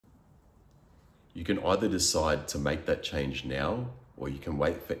you can either decide to make that change now, or you can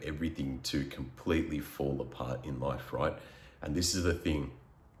wait for everything to completely fall apart in life, right? And this is the thing.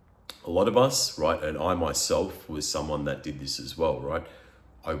 A lot of us, right, and I myself was someone that did this as well, right?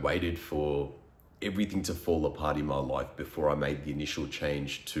 I waited for everything to fall apart in my life before I made the initial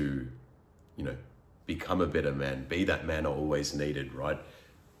change to, become a better man, be that man I always needed, right?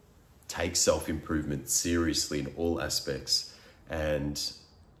 Take self-improvement seriously in all aspects. And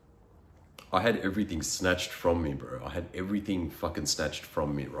I had everything snatched from me, bro. I had everything fucking snatched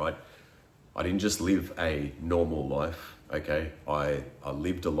from me, right? I didn't just live a normal life, okay? I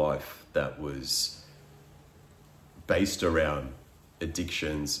lived a life that was based around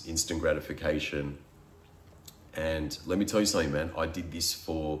addictions, instant gratification. And let me tell you something, man. I did this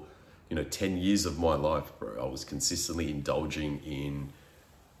for, 10 years of my life, bro. I was consistently indulging in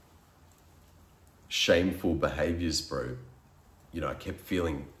shameful behaviors, bro. I kept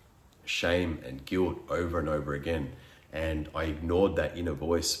feeling shame and guilt over and over again. And I ignored that inner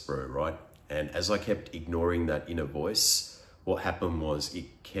voice, bro, right? And as I kept ignoring that inner voice, what happened was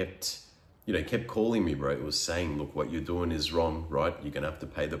it kept calling me, bro. It was saying, look, what you're doing is wrong, right? You're gonna have to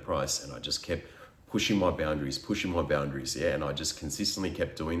pay the price. And I just kept pushing my boundaries, yeah? And I just consistently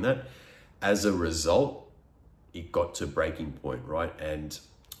kept doing that. As a result, it got to breaking point, right? And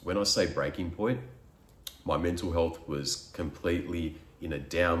when I say breaking point, my mental health was completely in a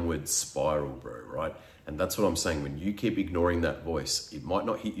downward spiral, bro, right? And that's what I'm saying. When you keep ignoring that voice, it might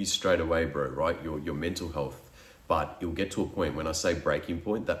not hit you straight away, bro, right? Your mental health, but it'll get to a point. When I say breaking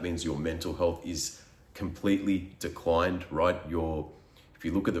point, that means your mental health is completely declined, right? If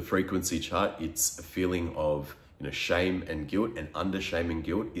you look at the frequency chart, it's a feeling of, shame and guilt, and under shame and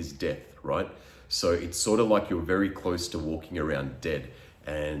guilt is death, right? So it's sort of like you're very close to walking around dead.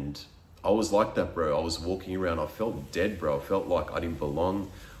 And I was like that, bro. I was walking around, I felt dead, bro. I felt like I didn't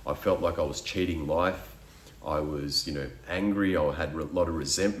belong. I felt like I was cheating life. I was, angry. I had a lot of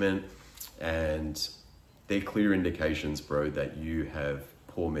resentment, and they're clear indications, bro, that you have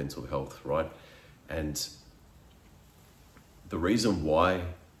poor mental health, right? And the reason why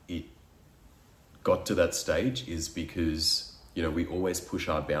it got to that stage is because, we always push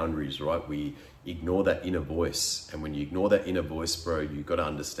our boundaries, right? We ignore that inner voice. And when you ignore that inner voice, bro, you got to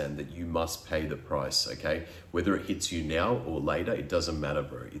understand that you must pay the price, okay? Whether it hits you now or later, it doesn't matter,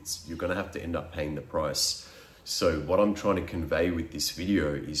 bro. You're going to have to end up paying the price. So what I'm trying to convey with this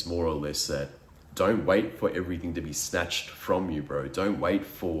video is more or less that don't wait for everything to be snatched from you, bro. Don't wait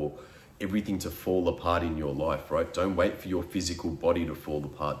for everything to fall apart in your life, right? Don't wait for your physical body to fall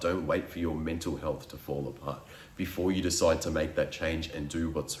apart. Don't wait for your mental health to fall apart before you decide to make that change and do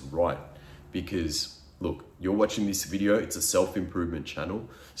what's right. Because look, you're watching this video, it's a self-improvement channel.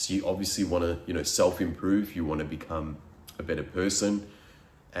 So you obviously want to, self-improve. You want to become a better person.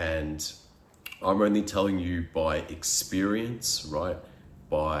 And I'm only telling you by experience, right?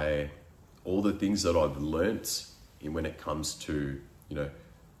 By all the things that I've learnt when it comes to,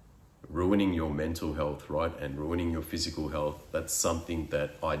 ruining your mental health, right? And ruining your physical health. That's something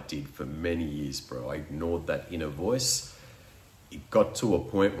that I did for many years, bro. I ignored that inner voice. It got to a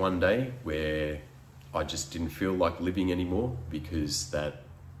point one day where I just didn't feel like living anymore, because that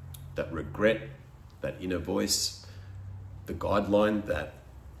regret, that inner voice, the guideline that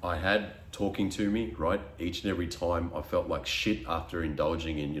I had talking to me, right? Each and every time I felt like shit after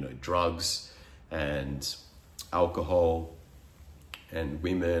indulging in, drugs and alcohol and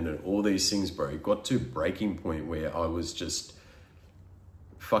women and all these things, bro. It got to a breaking point where I was just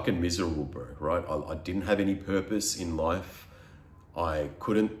fucking miserable, bro, right? I didn't have any purpose in life. I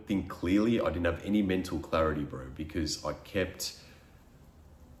couldn't think clearly. I didn't have any mental clarity, bro, because I kept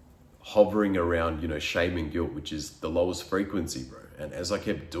hovering around, shame and guilt, which is the lowest frequency, bro. And as I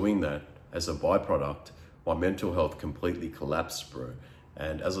kept doing that, as a byproduct, my mental health completely collapsed, bro.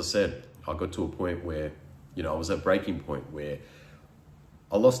 And as I said, I got to a point where, I was at breaking point where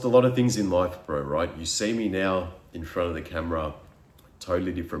I lost a lot of things in life, bro, right? You see me now in front of the camera,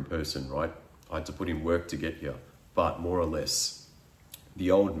 totally different person, right? I had to put in work to get here, but more or less,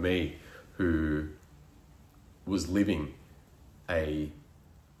 the old me who was living a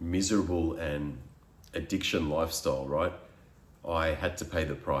miserable and addiction lifestyle, right? I had to pay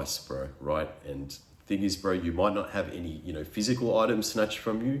the price, bro, right? And thing is, bro, you might not have any, physical items snatched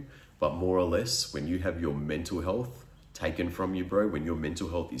from you, but more or less, when you have your mental health taken from you, bro, when your mental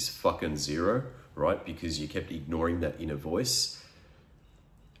health is fucking zero, right? Because you kept ignoring that inner voice,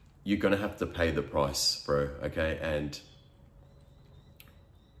 you're gonna have to pay the price, bro, okay? And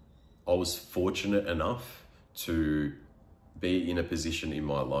I was fortunate enough to be in a position in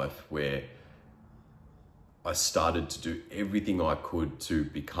my life where I started to do everything I could to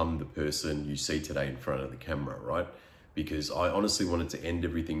become the person you see today in front of the camera, right? Because I honestly wanted to end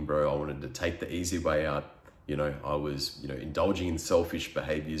everything, bro. I wanted to take the easy way out. You know, I was, indulging in selfish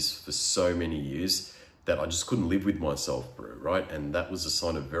behaviors for so many years that I just couldn't live with myself, bro, right? And that was a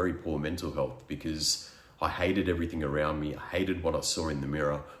sign of very poor mental health, because I hated everything around me. I hated what I saw in the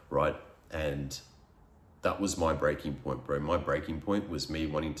mirror, right? And that was my breaking point, bro. My breaking point was me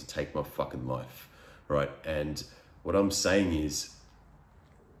wanting to take my fucking life, right? And what I'm saying is,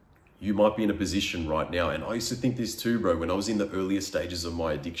 you might be in a position right now, and I used to think this too, bro, when I was in the earlier stages of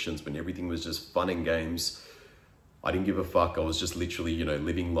my addictions, when everything was just fun and games, I didn't give a fuck. I was just literally,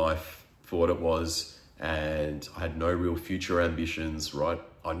 living life for what it was, and I had no real future ambitions, right?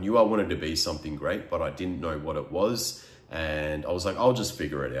 I knew I wanted to be something great, but I didn't know what it was. And I was like, I'll just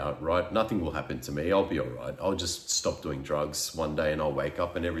figure it out, right? Nothing will happen to me. I'll be all right. I'll just stop doing drugs one day and I'll wake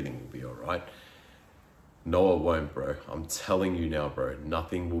up and everything will be all right. No, it won't, bro. I'm telling you now, bro,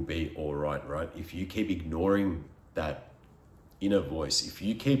 nothing will be all right, right? If you keep ignoring that inner voice, if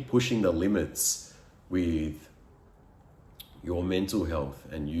you keep pushing the limits with your mental health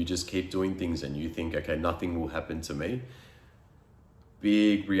and you just keep doing things and you think, okay, nothing will happen to me,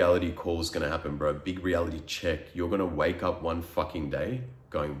 big reality call is going to happen, bro. Big reality check. You're going to wake up one fucking day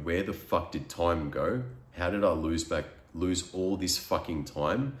going, where the fuck did time go? How did I lose all this fucking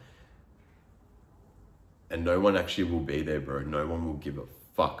time? And no one actually will be there, bro. No one will give a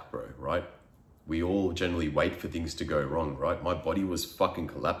fuck, bro, right? We all generally wait for things to go wrong, right? My body was fucking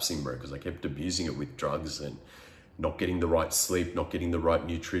collapsing, bro, because I kept abusing it with drugs and not getting the right sleep, not getting the right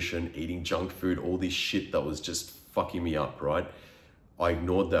nutrition, eating junk food, all this shit that was just fucking me up, right? I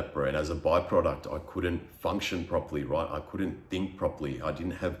ignored that, bro. And as a byproduct, I couldn't function properly, right? I couldn't think properly. I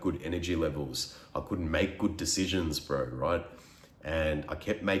didn't have good energy levels. I couldn't make good decisions, bro, right? And I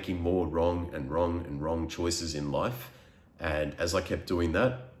kept making more wrong and wrong and wrong choices in life. And as I kept doing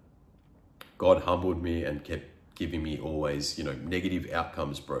that, God humbled me and kept giving me always, negative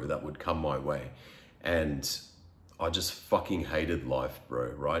outcomes, bro, that would come my way. And I just fucking hated life, bro,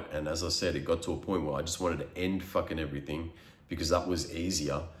 right? And as I said, it got to a point where I just wanted to end fucking everything because that was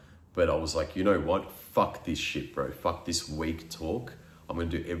easier. But I was like, you know what? Fuck this shit, bro. Fuck this weak talk. I'm gonna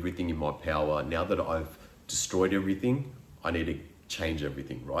do everything in my power. Now that I've destroyed everything, I need to change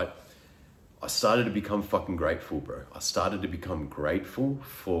everything, right? I started to become fucking grateful, bro. I started to become grateful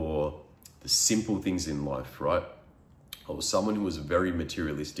for the simple things in life, right? I was someone who was very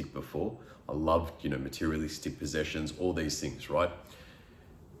materialistic before. I loved, materialistic possessions, all these things, right?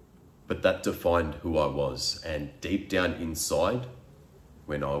 But that defined who I was. And deep down inside,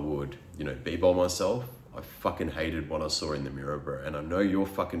 when I would, be by myself, I fucking hated what I saw in the mirror, bro. And I know you're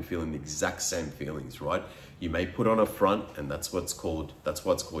fucking feeling the exact same feelings, right? You may put on a front, and that's what's called,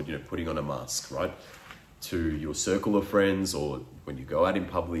 putting on a mask, right? To your circle of friends, or when you go out in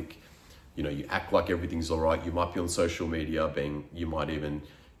public, you act like everything's all right. You might be on social media you might even,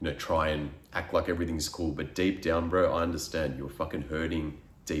 try and act like everything's cool. But deep down, bro, I understand you're fucking hurting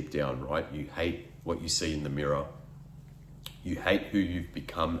deep down, right? You hate what you see in the mirror. You hate who you've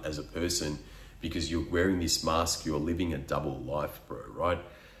become as a person because you're wearing this mask. You're living a double life, bro, right?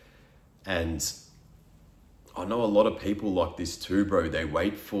 And I know a lot of people like this too, bro. They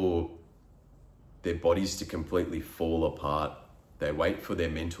wait for their bodies to completely fall apart. They wait for their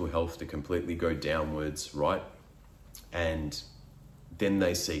mental health to completely go downwards, right? And then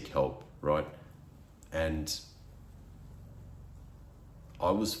they seek help, right? And I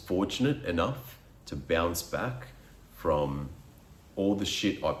was fortunate enough to bounce back from all the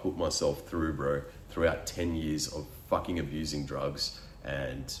shit I put myself through, bro, throughout 10 years of fucking abusing drugs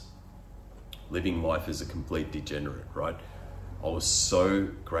and living life as a complete degenerate, right? I was so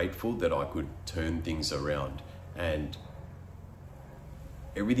grateful that I could turn things around, and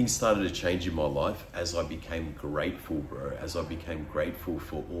everything started to change in my life as I became grateful, bro. As I became grateful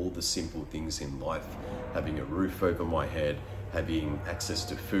for all the simple things in life, having a roof over my head, having access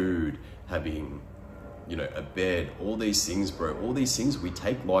to food, having, a bed, all these things, bro. All these things, we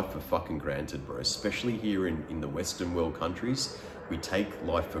take life for fucking granted, bro. Especially here in the Western world countries, we take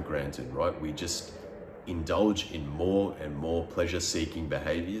life for granted, right? We just indulge in more and more pleasure-seeking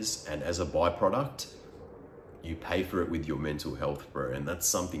behaviors, and as a byproduct, you pay for it with your mental health, bro. And that's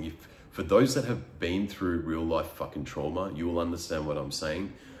something, for those that have been through real life fucking trauma, you will understand what I'm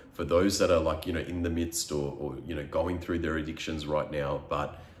saying. For those that are like, in the midst or going through their addictions right now,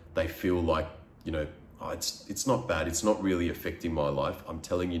 but they feel like, it's not bad. It's not really affecting my life. I'm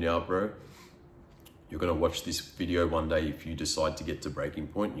telling you now, bro, you're going to watch this video one day. If you decide to get to breaking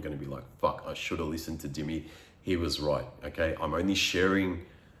point, you're going to be like, fuck, I should have listened to Dimmy. He was right. Okay. I'm only sharing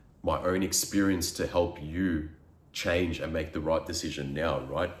my own experience to help you change and make the right decision now,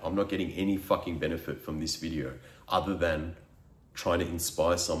 right? I'm not getting any fucking benefit from this video other than trying to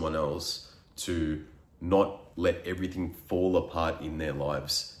inspire someone else to not let everything fall apart in their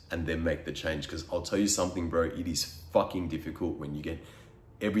lives and then make the change. Because I'll tell you something, bro, it is fucking difficult when you get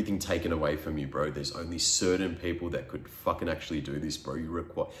everything taken away from you, bro. There's only certain people that could fucking actually do this, bro.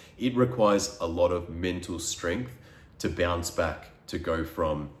 It requires a lot of mental strength to bounce back, to go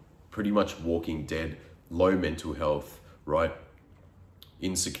from pretty much walking dead, low mental health, right?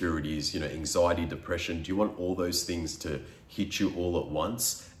 Insecurities, anxiety, depression. Do you want all those things to hit you all at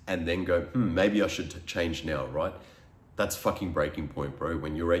once and then go, maybe I should change now, right? That's fucking breaking point, bro.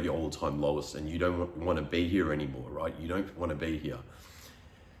 When you're at your all-time lowest and you don't want to be here anymore, right? You don't want to be here.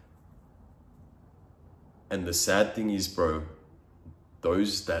 And the sad thing is, bro,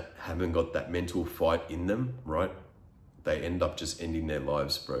 those that haven't got that mental fight in them, right? They end up just ending their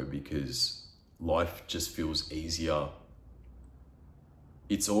lives, bro, because life just feels easier.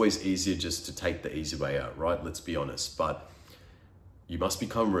 It's always easier just to take the easy way out, right? Let's be honest. But you must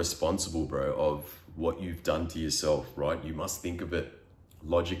become responsible, bro, of what you've done to yourself, right? You must think of it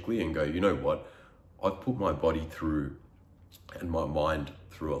logically and go, you know what? I've put my body through and my mind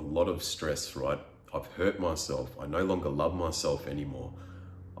through a lot of stress, right? I've hurt myself. I no longer love myself anymore.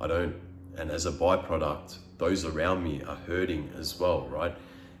 And as a byproduct, those around me are hurting as well, right?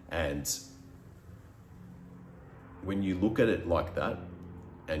 And when you look at it like that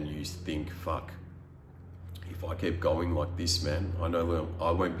and you think, fuck, if I keep going like this, man, I know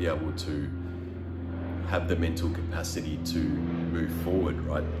I won't be able to have the mental capacity to move forward,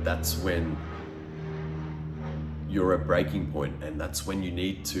 right? That's when you're at breaking point, and that's when you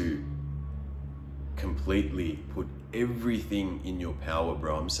need to completely put everything in your power,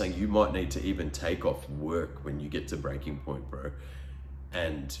 bro. I'm saying you might need to even take off work when you get to breaking point, bro.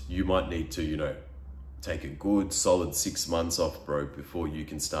 And you might need to, take a good solid 6 months off, bro, before you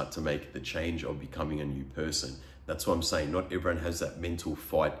can start to make the change of becoming a new person. That's what I'm saying. Not everyone has that mental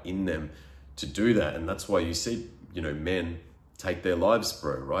fight in them to do that. And that's why you see, men take their lives,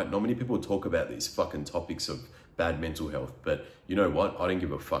 bro, right? Not many people talk about these fucking topics of bad mental health, but you know what? I don't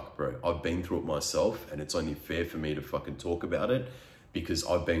give a fuck, bro. I've been through it myself, and it's only fair for me to fucking talk about it because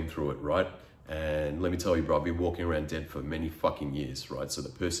I've been through it, right? And let me tell you, bro, I've been walking around dead for many fucking years, right? So the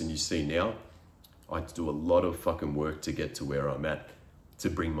person you see now, I had to do a lot of fucking work to get to where I'm at, to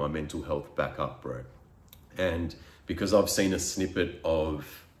bring my mental health back up, bro. And because I've seen a snippet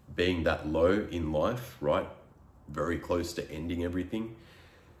of being that low in life, right? Very close to ending everything,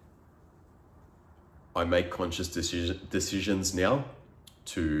 I make conscious decisions now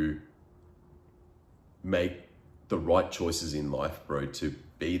to make the right choices in life, bro, to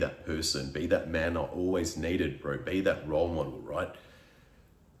be that person, be that man I always needed, bro, be that role model, right?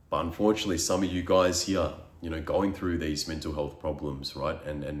 But unfortunately, some of you guys here, going through these mental health problems, right?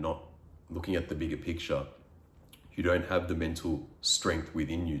 And not looking at the bigger picture, you don't have the mental strength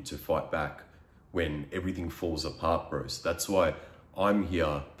within you to fight back when everything falls apart, bro. So that's why I'm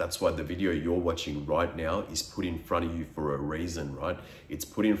here. That's why the video you're watching right now is put in front of you for a reason, right? It's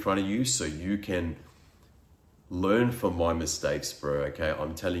put in front of you so you can learn from my mistakes, bro, okay?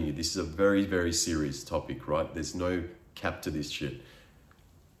 I'm telling you, this is a very, very serious topic, right? There's no cap to this shit.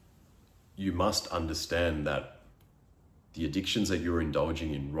 You must understand that the addictions that you're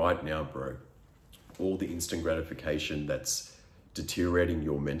indulging in right now, bro, all the instant gratification that's deteriorating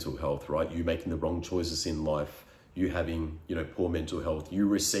your mental health, right? You making the wrong choices in life, you having, poor mental health, you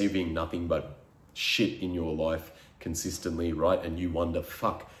receiving nothing but shit in your life consistently, right? And you wonder,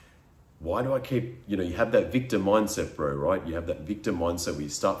 fuck, why do I keep, you have that victim mindset, bro, right? You have that victim mindset where you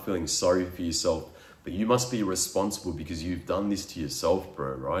start feeling sorry for yourself, but you must be responsible because you've done this to yourself,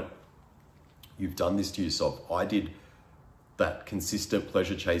 bro, right? You've done this to yourself. I did that consistent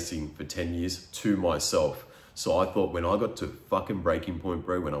pleasure chasing for 10 years to myself. So I thought when I got to fucking breaking point,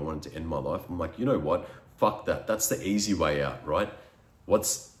 bro, when I wanted to end my life, I'm like, you know what? Fuck that. That's the easy way out, right?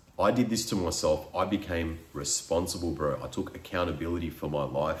 I did this to myself. I became responsible, bro. I took accountability for my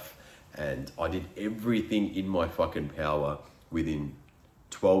life and I did everything in my fucking power within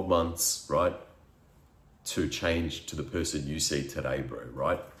 12 months, right? To change to the person you see today, bro,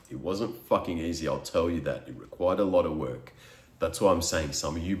 right? It wasn't fucking easy, I'll tell you that. It required a lot of work. That's why I'm saying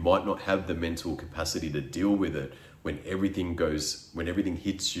some of you might not have the mental capacity to deal with it when everything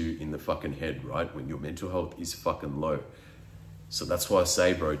hits you in the fucking head, right? When your mental health is fucking low. So that's why I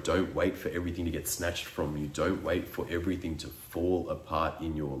say, bro, don't wait for everything to get snatched from you. Don't wait for everything to fall apart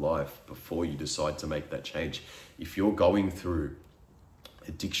in your life before you decide to make that change. If you're going through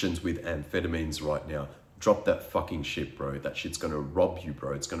addictions with amphetamines right now, drop that fucking shit, bro. That shit's gonna rob you,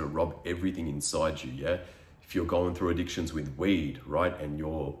 bro. It's gonna rob everything inside you, yeah? If you're going through addictions with weed, right? And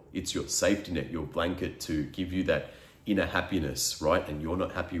it's your safety net, your blanket to give you that inner happiness, right? And you're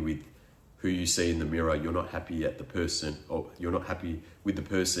not happy with who you see in the mirror. You're not happy at the person, or you're not happy with the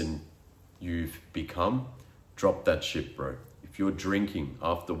person you've become. Drop that shit, bro. If you're drinking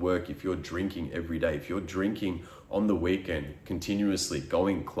after work, if you're drinking every day, if you're drinking on the weekend, continuously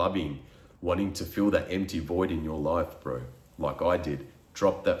going clubbing, wanting to fill that empty void in your life, bro, like I did,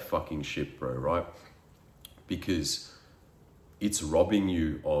 drop that fucking shit, bro, right? Because it's robbing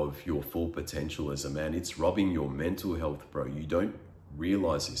you of your full potential as a man. It's robbing your mental health, bro. You don't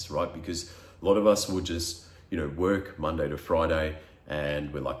realize this, right? Because a lot of us will just, work Monday to Friday,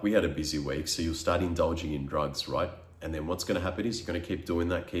 and we're like, we had a busy week, so you'll start indulging in drugs, right? And then what's going to happen is you're going to keep doing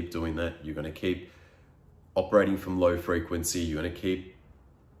that. You're going to keep operating from low frequency. You're going to keep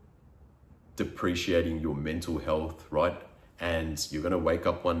depreciating your mental health, right? And you're going to wake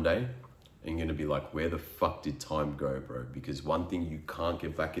up one day and you're going to be like, where the fuck did time go, bro? Because one thing you can't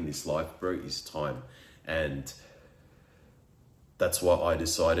get back in this life, bro, is time. And that's why I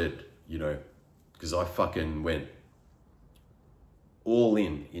decided, because I fucking went all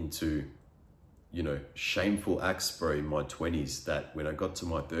into, shameful acts, bro, in my 20s, that when I got to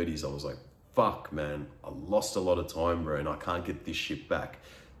my 30s, I was like, fuck, man, I lost a lot of time, bro, and I can't get this shit back.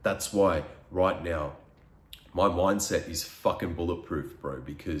 That's why right now, my mindset is fucking bulletproof, bro,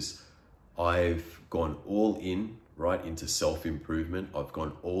 because I've gone all in, right, into self-improvement. I've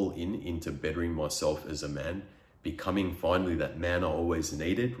gone all in into bettering myself as a man, becoming finally that man I always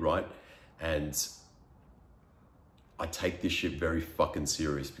needed, right? And I take this shit very fucking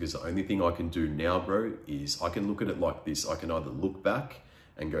serious, because the only thing I can do now, bro, is I can look at it like this. I can either look back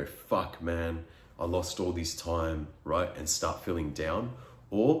and go, fuck, man, I lost all this time, right? And start feeling down.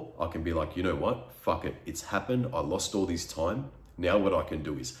 Or I can be like, you know what? Fuck it. It's happened. I lost all this time. Now what I can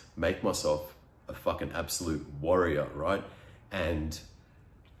do is make myself a fucking absolute warrior, right? And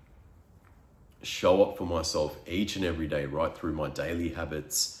show up for myself each and every day, right? Through my daily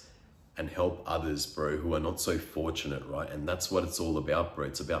habits, and help others, bro, who are not so fortunate, right? And that's what it's all about, bro.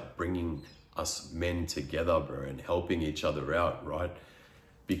 It's about bringing us men together, bro, and helping each other out, right?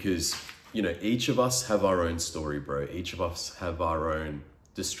 Because, each of us have our own story, bro. Each of us have our own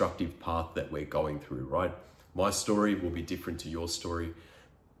destructive path that we're going through, right? My story will be different to your story.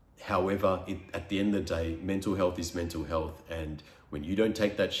 However, at the end of the day, mental health is mental health. And when you don't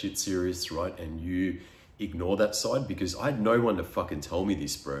take that shit serious, right, and you ignore that side, because I had no one to fucking tell me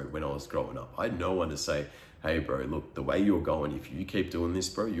this, bro, when I was growing up. I had no one to say, hey, bro, look, the way you're going, if you keep doing this,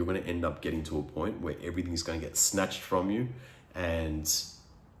 bro, you're going to end up getting to a point where everything's going to get snatched from you. And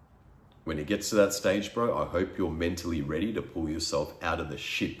when it gets to that stage, bro, I hope you're mentally ready to pull yourself out of the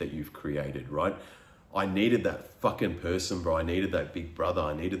shit that you've created, right? I needed that fucking person, bro. I needed that big brother.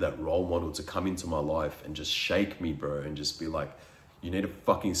 I needed that role model to come into my life and just shake me, bro, and just be like, you need to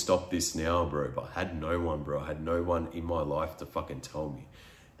fucking stop this now, bro. But I had no one, bro. I had no one in my life to fucking tell me.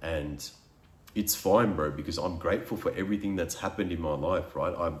 And it's fine, bro, because I'm grateful for everything that's happened in my life,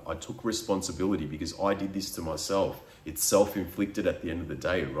 right? I took responsibility because I did this to myself. It's self-inflicted at the end of the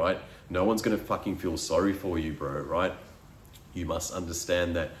day, right? No one's going to fucking feel sorry for you, bro, right? You must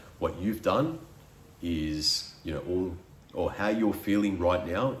understand that what you've done is, or how you're feeling right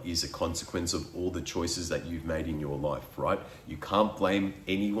now is a consequence of all the choices that you've made in your life, right? You can't blame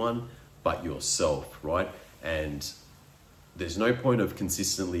anyone but yourself, right? And there's no point of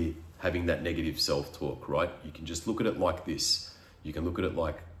consistently having that negative self-talk, right? You can just look at it like this. You can look at it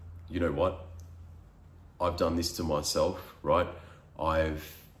like, you know what? I've done this to myself, right?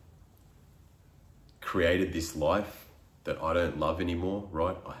 I've created this life that I don't love anymore,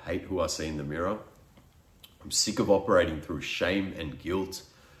 right? I hate who I see in the mirror. I'm sick of operating through shame and guilt,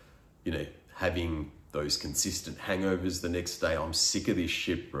 having those consistent hangovers the next day. I'm sick of this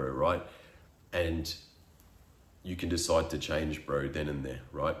shit, bro, right? And you can decide to change, bro, then and there,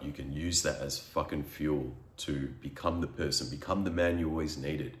 right? You can use that as fucking fuel to become the person, become the man you always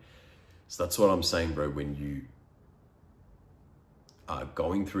needed. So that's what I'm saying, bro, when you are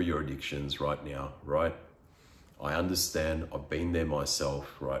going through your addictions right now, right? I understand, I've been there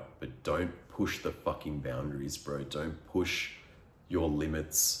myself, right? But don't push the fucking boundaries, bro. Don't push your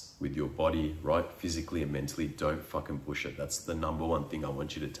limits with your body, right? Physically and mentally, don't fucking push it. That's the number one thing I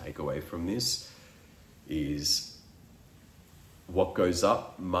want you to take away from this, is what goes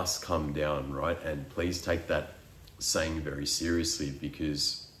up must come down, right? And please take that saying very seriously,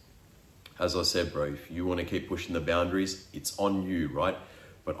 because as I said, bro, if you want to keep pushing the boundaries, it's on you, right?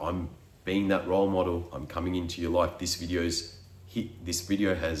 But I'm being that role model. I'm coming into your life. This video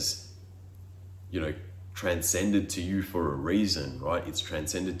has, transcended to you for a reason, right? It's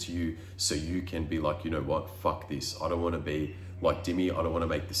transcended to you so you can be like, you know what, fuck this. I don't want to be like Dimmy. I don't want to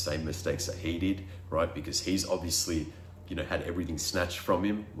make the same mistakes that he did, right? Because he's obviously, you know, had everything snatched from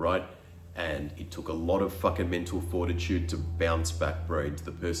him, right? And it took a lot of fucking mental fortitude to bounce back, bro, into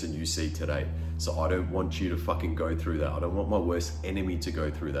the person you see today. So I don't want you to fucking go through that. I don't want my worst enemy to go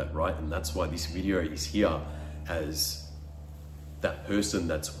through that, right? And that's why this video is here, as that person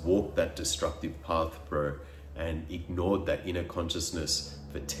that's walked that destructive path, bro, and ignored that inner consciousness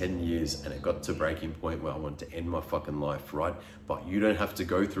for 10 years, and it got to breaking point where I wanted to end my fucking life, right? But you don't have to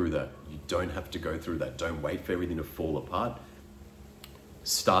go through that. You don't have to go through that. Don't wait for everything to fall apart.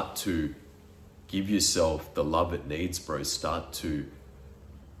 Start to give yourself the love it needs, bro. Start to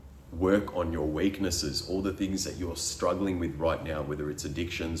work on your weaknesses, all the things that you're struggling with right now, whether it's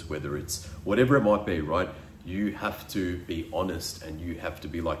addictions, whether it's whatever it might be, right? You have to be honest, and you have to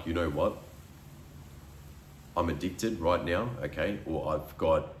be like, you know what? I'm addicted right now, okay? Or I've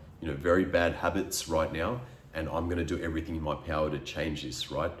got, you know, very bad habits right now, and I'm gonna do everything in my power to change this,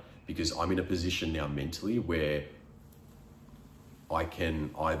 right? Because I'm in a position now mentally where I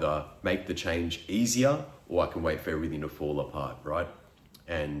can either make the change easier, or I can wait for everything to fall apart, right?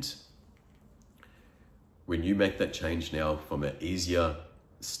 And when you make that change now from an easier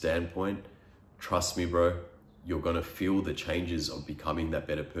standpoint, trust me, bro, you're gonna feel the changes of becoming that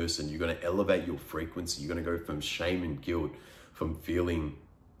better person. You're gonna elevate your frequency. You're gonna go from shame and guilt, from feeling,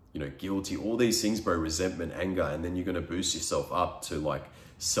 you know, guilty, all these things, bro, resentment, anger, and then you're gonna boost yourself up to like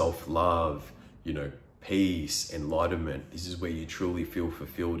self-love, you know, peace, enlightenment. This is where you truly feel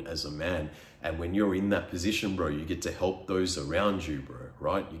fulfilled as a man. And when you're in that position, bro, you get to help those around you, bro,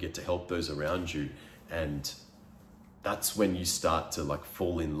 right? You get to help those around you. And that's when you start to like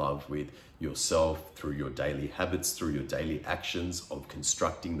fall in love with yourself through your daily habits, through your daily actions of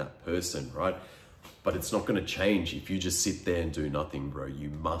constructing that person, right? But it's not going to change if you just sit there and do nothing, bro. You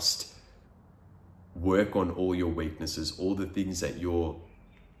must work on all your weaknesses, all the things that you're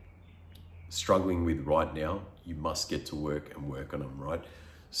struggling with right now. You must get to work and work on them, right?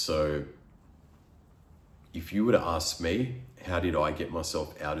 So if you were to ask me, how did I get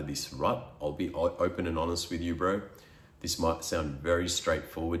myself out of this rut? I'll be open and honest with you, bro. This might sound very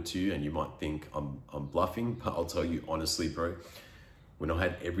straightforward to you, and you might think I'm bluffing, but I'll tell you honestly, bro, when I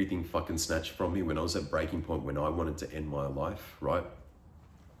had everything fucking snatched from me, when I was at breaking point, when I wanted to end my life, right?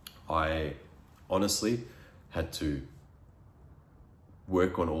 I honestly had to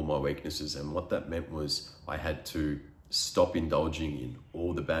work on all my weaknesses. And what that meant was I had to stop indulging in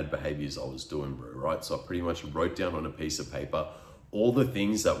all the bad behaviors I was doing, bro, right? So I pretty much wrote down on a piece of paper all the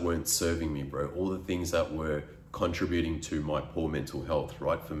things that weren't serving me, bro, all the things that were contributing to my poor mental health,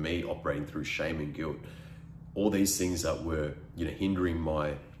 right? For me, operating through shame and guilt, all these things that were, you know, hindering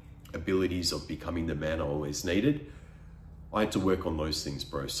my abilities of becoming the man I always needed. I had to work on those things,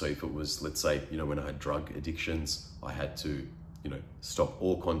 bro. So if it was, let's say, you know, when I had drug addictions, I had to, you know, stop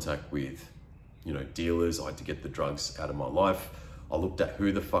all contact with, you know, dealers. I had to get the drugs out of my life. I looked at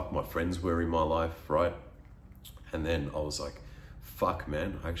who the fuck my friends were in my life, right? And then I was like, fuck,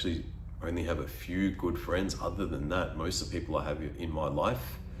 man, I actually only have a few good friends. Other than that, most of the people I have in my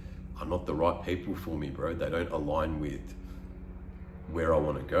life are not the right people for me, bro. They don't align with where I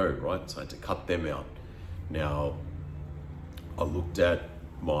want to go, right? So I had to cut them out. Now, I looked at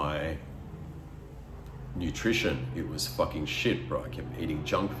my nutrition. It was fucking shit, bro. I kept eating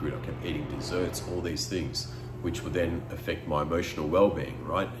junk food. I kept eating desserts, all these things, which would then affect my emotional well-being,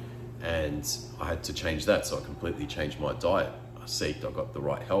 right? And I had to change that. So I completely changed my diet. I got the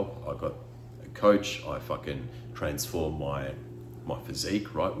right help. I got a coach. I fucking transformed my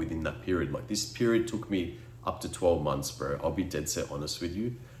physique, right? Within that period. Like, this period took me up to 12 months, bro. I'll be dead set honest with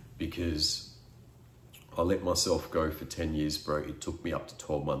you, because I let myself go for 10 years, bro. It took me up to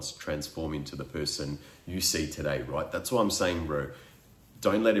 12 months to transform into the person you see today, right? That's what I'm saying, bro.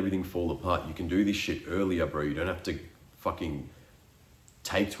 Don't let everything fall apart. You can do this shit earlier, bro. You don't have to fucking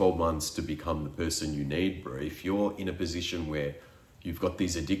take 12 months to become the person you need, bro. If you're in a position where you've got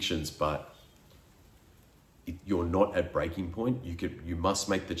these addictions, but you're not at breaking point, you must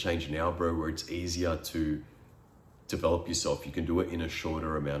make the change now, bro, where it's easier to develop yourself. You can do it in a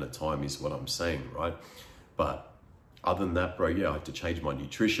shorter amount of time is what I'm saying, right? But other than that, bro, yeah, I had to change my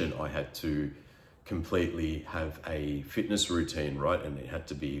nutrition. I had to completely have a fitness routine, right? And it had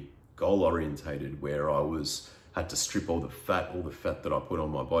to be goal orientated, where I had to strip all the fat that I put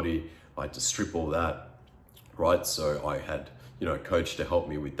on my body. I had to strip all that, right? So I had, you know, a coach to help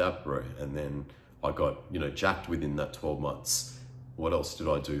me with that, bro. And then I got, you know, jacked within that 12 months. What else did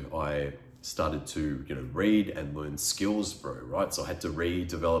I do? I started to, you know, read and learn skills, bro, right? So I had to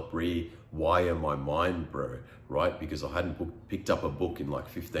rewire my mind, bro, right? Because I hadn't picked up a book in like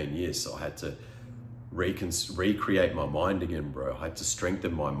 15 years. So I had to recreate my mind again, bro. I had to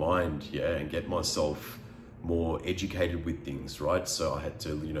strengthen my mind, yeah, and get myself more educated with things, right? So I had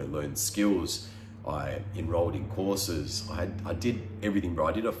to, you know, learn skills. I enrolled in courses. I did everything, bro.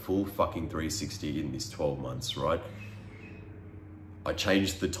 I did a full fucking 360 in this 12 months, right? I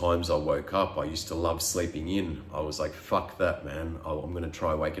changed the times I woke up. I used to love sleeping in. I was like, fuck that, man. I'm gonna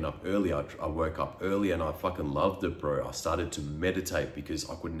try waking up early. I woke up early and I fucking loved it, bro. I started to meditate because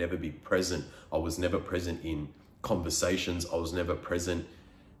I could never be present. I was never present in conversations. I was never present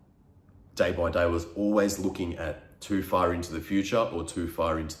day by day. I was always looking at too far into the future or too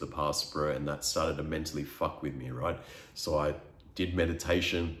far into the past, bro. And that started to mentally fuck with me, right? So I did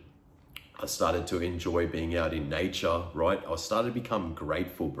meditation. I started to enjoy being out in nature, right? I started to become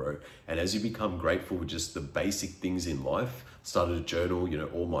grateful, bro. And as you become grateful with just the basic things in life, started to journal, you know,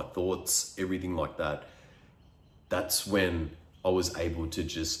 all my thoughts, everything like that. That's when I was able to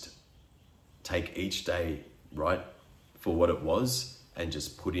just take each day, right, for what it was and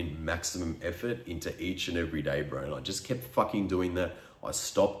just put in maximum effort into each and every day, bro. And I just kept fucking doing that. I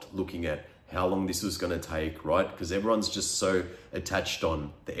stopped looking at how long this was gonna take, right? Because everyone's just so attached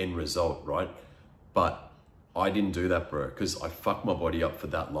on the end result, right? But I didn't do that, bro, because I fucked my body up for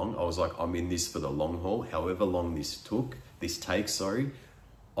that long. I was like, I'm in this for the long haul. However long this takes, I'm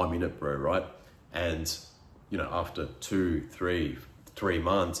in it, bro, right? And, you know, after 3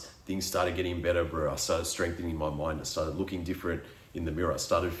 months, things started getting better, bro. I started strengthening my mind. I started looking different in the mirror. I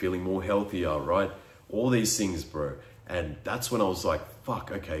started feeling more healthier, right? All these things, bro. And that's when I was like,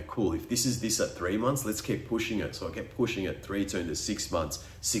 fuck, okay, cool. If this is this at 3 months, let's keep pushing it. So I kept pushing it. 3 turned to 6 months,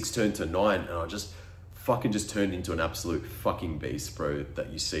 6 turned to 9. And I just turned into an absolute fucking beast, bro,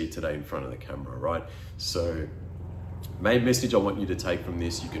 that you see today in front of the camera, right? So main message I want you to take from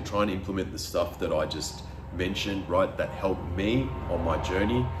this, you can try and implement the stuff that I just mentioned, right? That helped me on my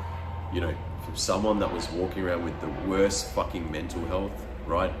journey, you know, from someone that was walking around with the worst fucking mental health,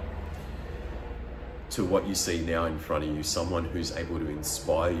 right? To what you see now in front of you, someone who's able to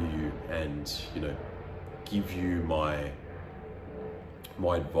inspire you and, you know, give you my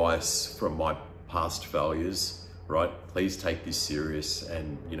advice from my past failures, right? Please take this serious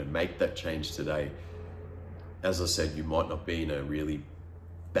and, you know, make that change today. As I said, you might not be in a really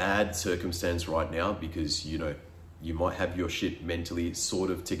bad circumstance right now because, you know, you might have your shit mentally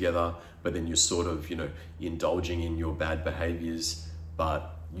sort of together, but then you're sort of, you know, indulging in your bad behaviors.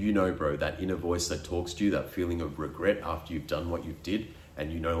 But you know, bro, that inner voice that talks to you, that feeling of regret after you've done what you did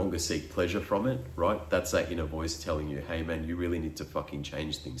and you no longer seek pleasure from it, right? That's that inner voice telling you, hey man, you really need to fucking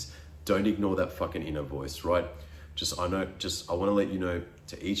change things. Don't ignore that fucking inner voice, right? I want to let you know,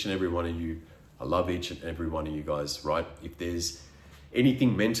 to each and every one of you, I love each and every one of you guys, right? If there's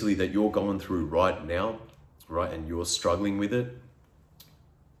anything mentally that you're going through right now, right, and you're struggling with it,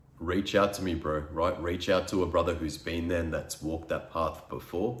 reach out to me, bro, right? Reach out to a brother who's been there and that's walked that path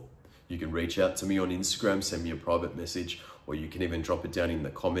before. You can reach out to me on Instagram, send me a private message, or you can even drop it down in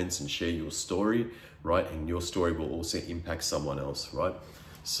the comments and share your story, right? And your story will also impact someone else, right?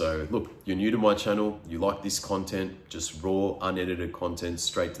 So look, you're new to my channel, you like this content, just raw, unedited content,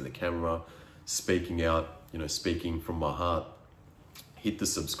 straight to the camera, speaking out, you know, speaking from my heart. Hit the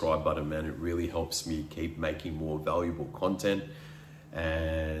subscribe button, man. It really helps me keep making more valuable content.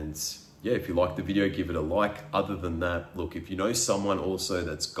 And yeah, if you like the video, give it a like. Other than that, look, if you know someone also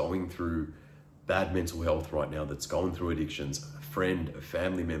that's going through bad mental health right now, that's going through addictions, a friend, a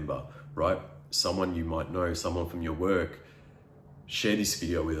family member, right? Someone you might know, someone from your work, share this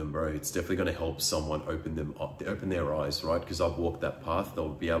video with them, bro. It's definitely going to help someone open their eyes, right? Because I've walked that path. They'll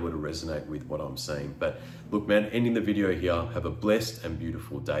be able to resonate with what I'm saying. But look, man, ending the video here. Have a blessed and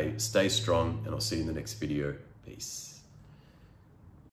beautiful day. Stay strong, and I'll see you in the next video. Peace.